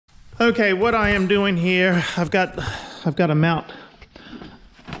Okay, what I am doing here, I've got to mount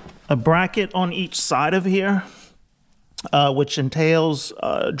a bracket on each side of here, which entails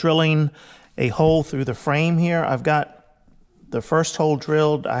drilling a hole through the frame here. I've got the first hole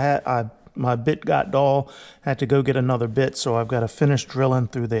drilled. My bit got dull, had to go get another bit, so I've got to finish drilling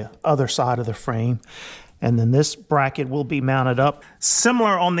through the other side of the frame. And then this bracket will be mounted up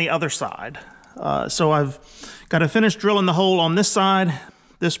similar on the other side. So I've got to finish drilling the hole on this side.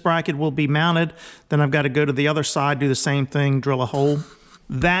 This bracket will be mounted. Then I've got to go to the other side, do the same thing, drill a hole.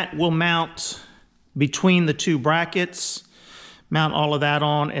 That will mount between the two brackets, mount all of that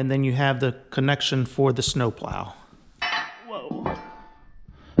on, and then you have the connection for the snowplow. Whoa.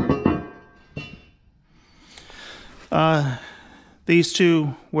 These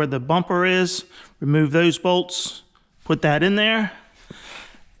two, where the bumper is, remove those bolts, put that in there,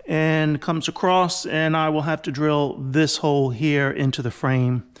 and comes across, and I will have to drill this hole here into the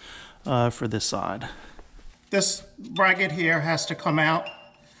frame for this side. This bracket here has to come out.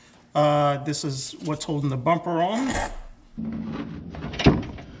 This is what's holding the bumper on.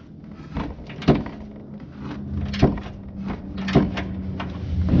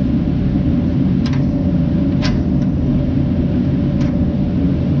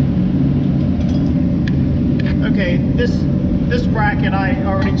 Okay, this bracket I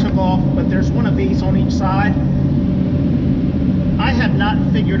already took off, but there's one of these on each side. I have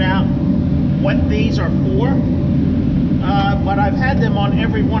not figured out what these are for, but I've had them on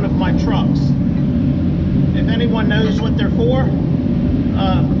every one of my trucks. If anyone knows what they're for,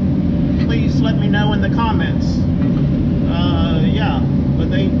 please let me know in the comments. Yeah, but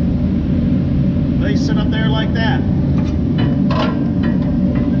they sit up there like that.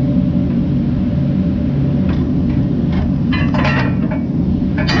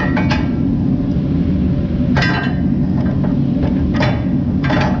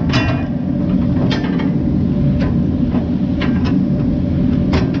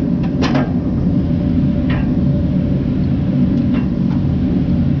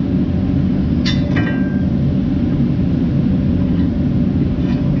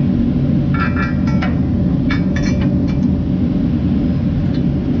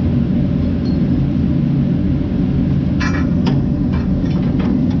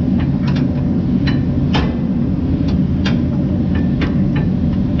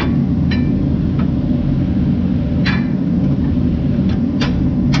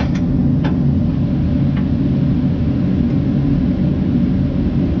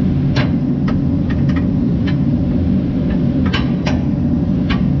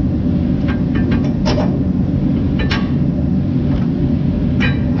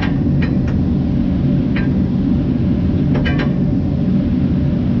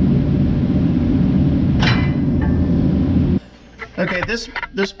 Okay,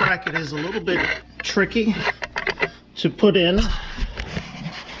 this bracket is a little bit tricky to put in.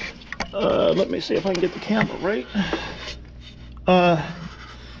 Let me see if I can get the camera right.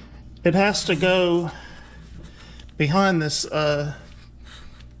 It has to go behind this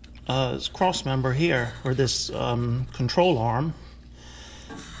cross member here, or this control arm,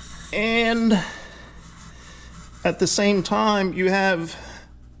 and at the same time you have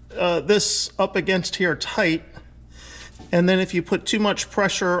this up against here tight. And then if you put too much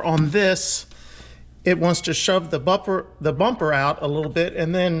pressure on this, it wants to shove the bumper out a little bit,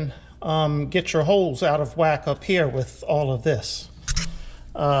 and then get your holes out of whack up here with all of this.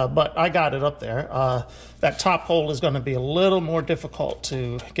 But I got it up there. That top hole is going to be a little more difficult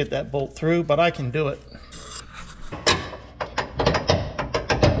to get that bolt through, but I can do it.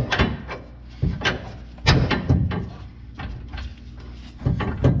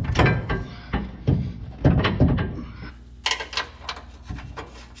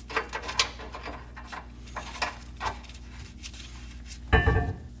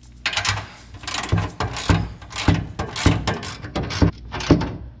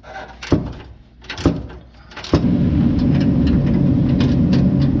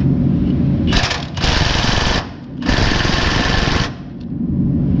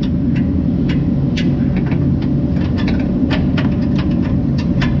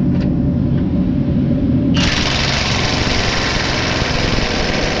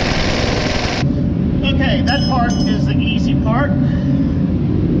 That part is the easy part.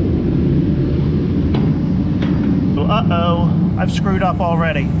 Uh-oh, I've screwed up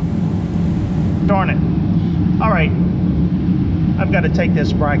already. Darn it. All right, I've got to take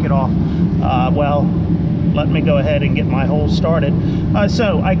this bracket off. Well, let me go ahead and get my hole started.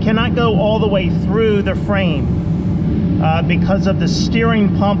 So I cannot go all the way through the frame because of the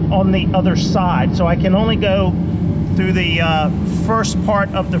steering pump on the other side. So I can only go through the first part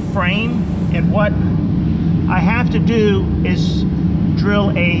of the frame, and what I have to do is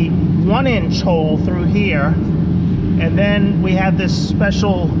drill a 1-inch hole through here, and then we have this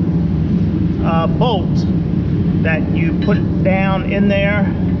special bolt that you put down in there,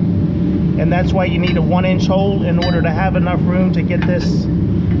 and that's why you need a 1-inch hole in order to have enough room to get this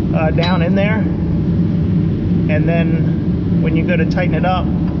down in there. And then when you go to tighten it up,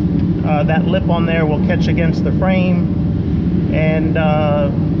 that lip on there will catch against the frame and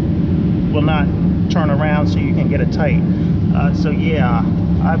will not turn around, so you can get it tight. So yeah,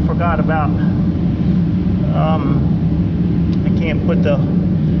 I forgot about, I can't put the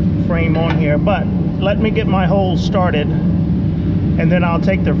frame on here, but let me get my hole started, and then I'll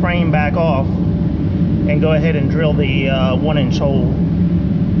take the frame back off and go ahead and drill the 1-inch hole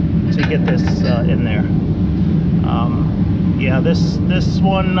to get this in there. Yeah, this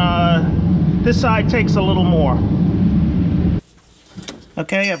one, this side takes a little more.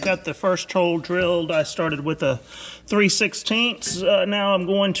 Okay, I've got the first hole drilled. I started with a 3/16. Now I'm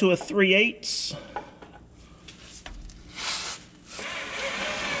going to a 3/8.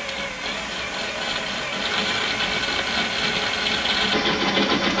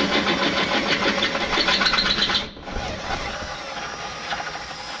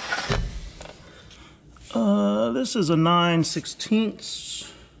 This is a 9/16.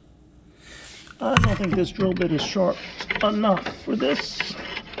 I don't think this drill bit is sharp enough for this.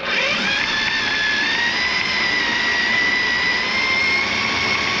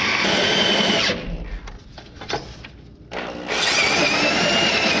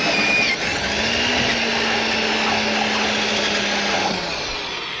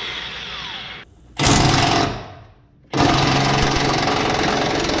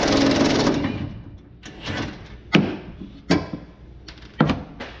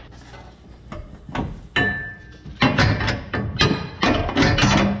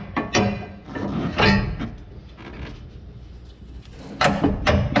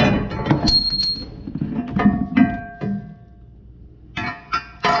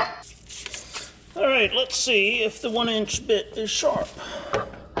 All right, let's see if the 1-inch bit is sharp.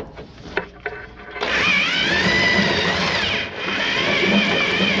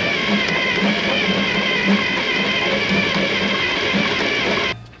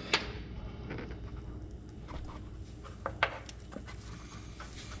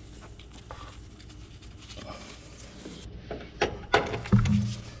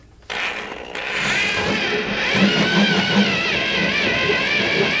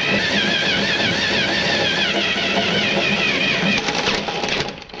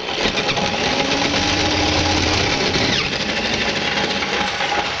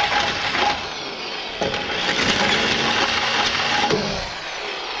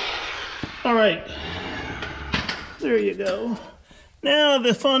 All right, there you go. Now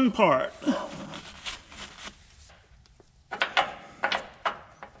the fun part.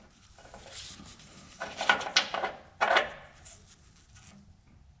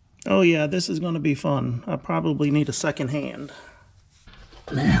 Oh yeah, this is going to be fun. I probably need a second hand.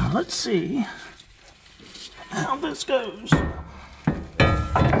 Now let's see how this goes.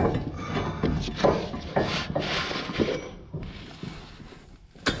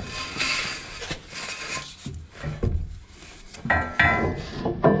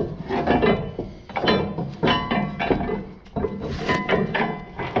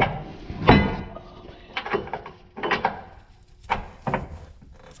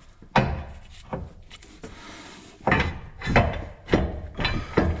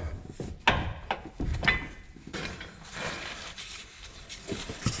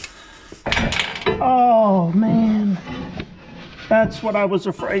 Oh man, that's what I was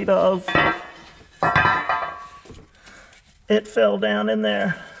afraid of. It fell down in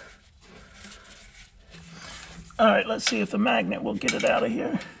there. All right, let's see if the magnet will get it out of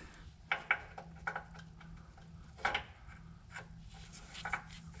here.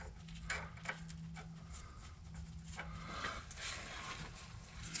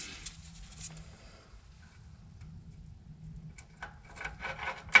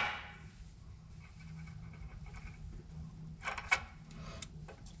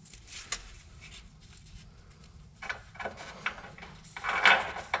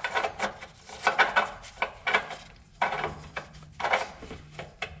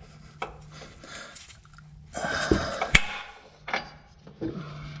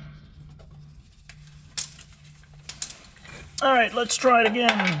 All right, let's try it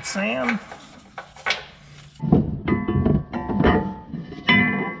again, Sam.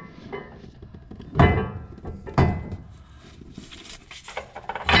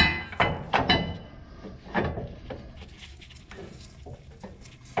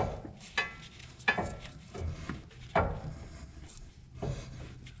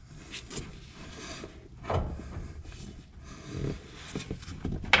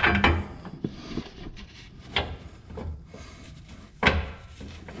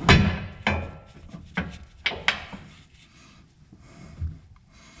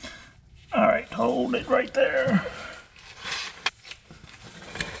 hold it right there.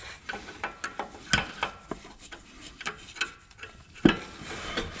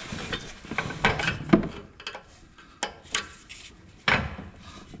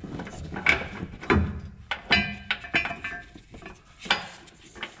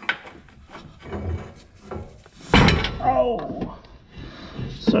 Oh,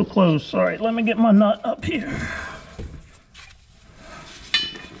 so close. All right, let me get my nut up here.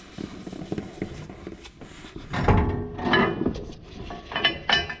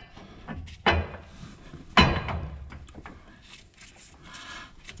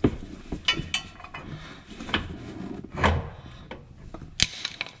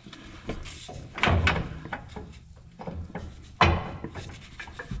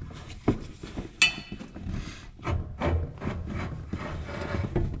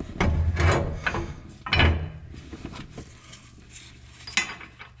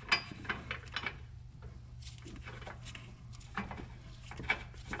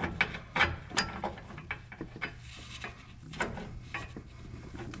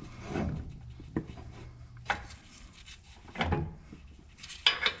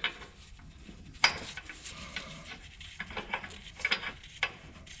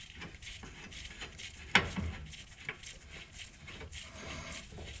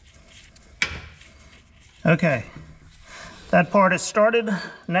 Okay, that part is started.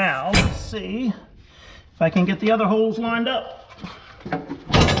 Now, let's see if I can get the other holes lined up.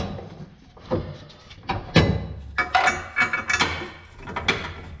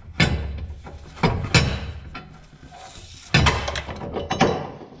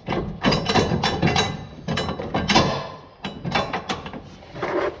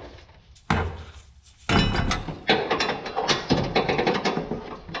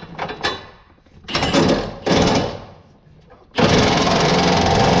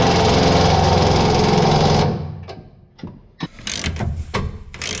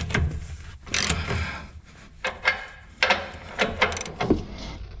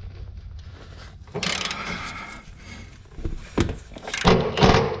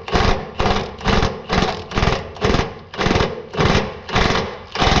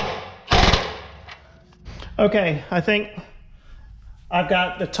 Okay, I think I've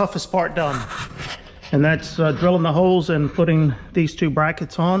got the toughest part done, and that's drilling the holes and putting these two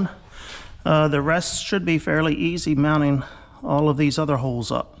brackets on. The rest should be fairly easy, mounting all of these other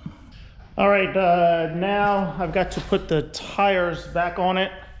holes up. All right, now I've got to put the tires back on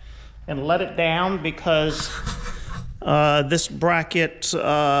it and let it down, because this bracket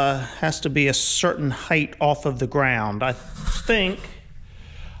has to be a certain height off of the ground. I think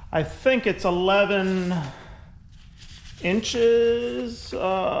it's 11 inches.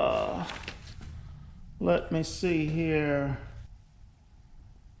 Let me see here.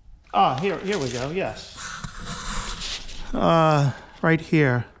 Ah, here we go. Yes. Right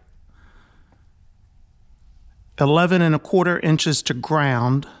here. 11 1/4 inches to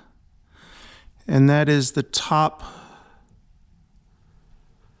ground, and that is the top.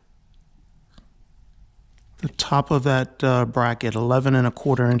 The top of that bracket, 11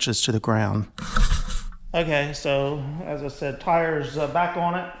 1/4 inches to the ground. Okay, so as I said, tires back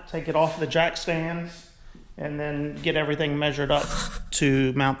on it, take it off the jack stands, and then get everything measured up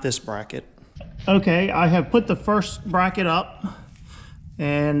to mount this bracket. Okay, I have put the first bracket up,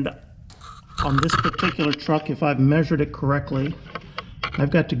 and on this particular truck, if I've measured it correctly,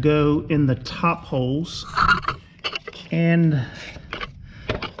 I've got to go in the top holes, and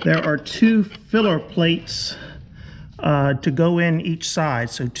there are 2 filler plates to go in each side.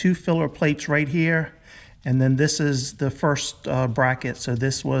 So 2 filler plates right here, and then this is the first bracket. So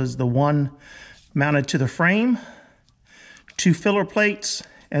this was the one mounted to the frame, 2 filler plates,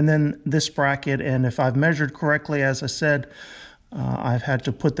 and then this bracket. And if I've measured correctly, as I said, I've had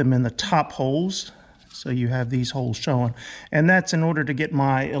to put them in the top holes. So you have these holes showing. And that's in order to get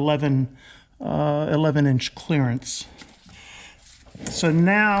my 11-inch clearance. So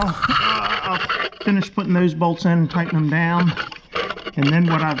now I'll finish putting those bolts in and tighten them down. And then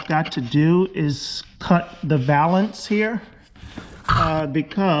what I've got to do is cut the valance here,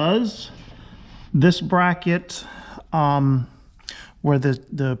 because this bracket, where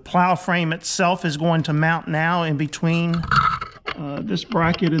the plow frame itself is going to mount now, in between this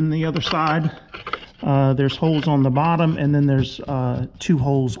bracket and the other side, there's holes on the bottom, and then there's 2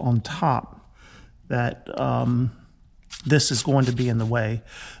 holes on top that this is going to be in the way.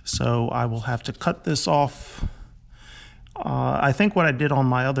 So I will have to cut this off. I think what I did on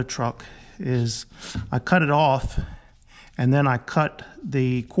my other truck is I cut it off, and then I cut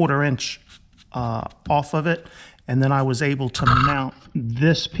the 1/4 inch off of it, and then I was able to mount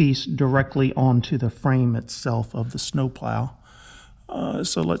this piece directly onto the frame itself of the snowplow.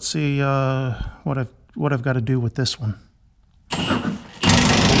 So let's see what I've got to do with this one.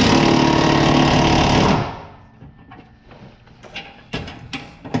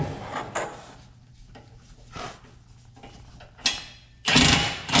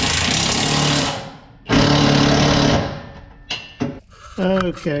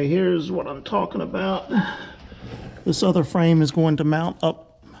 Okay, here's what I'm talking about. This other frame is going to mount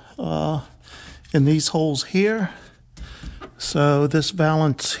up in these holes here. So this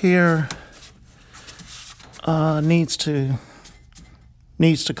valance here needs to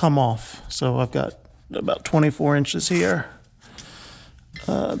come off. So I've got about 24 inches here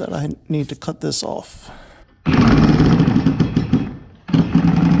that I need to cut this off.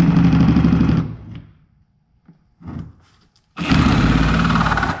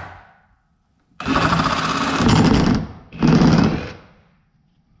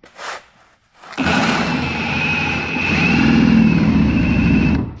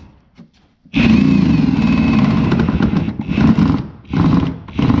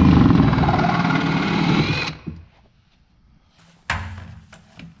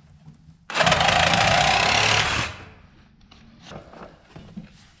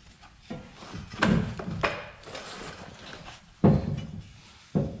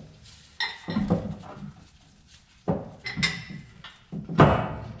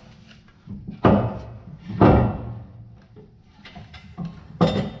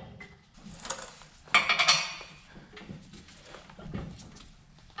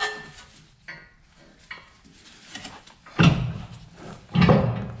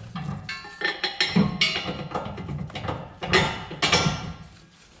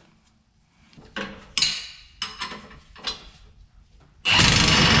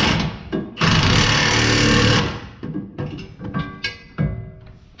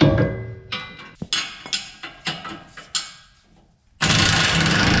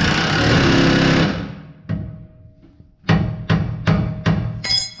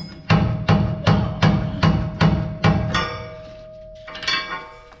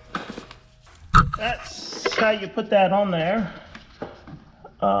 That's how you put that on there.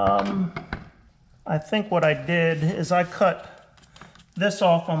 I think what I did is I cut this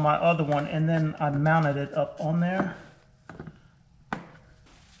off on my other one and then I mounted it up on there.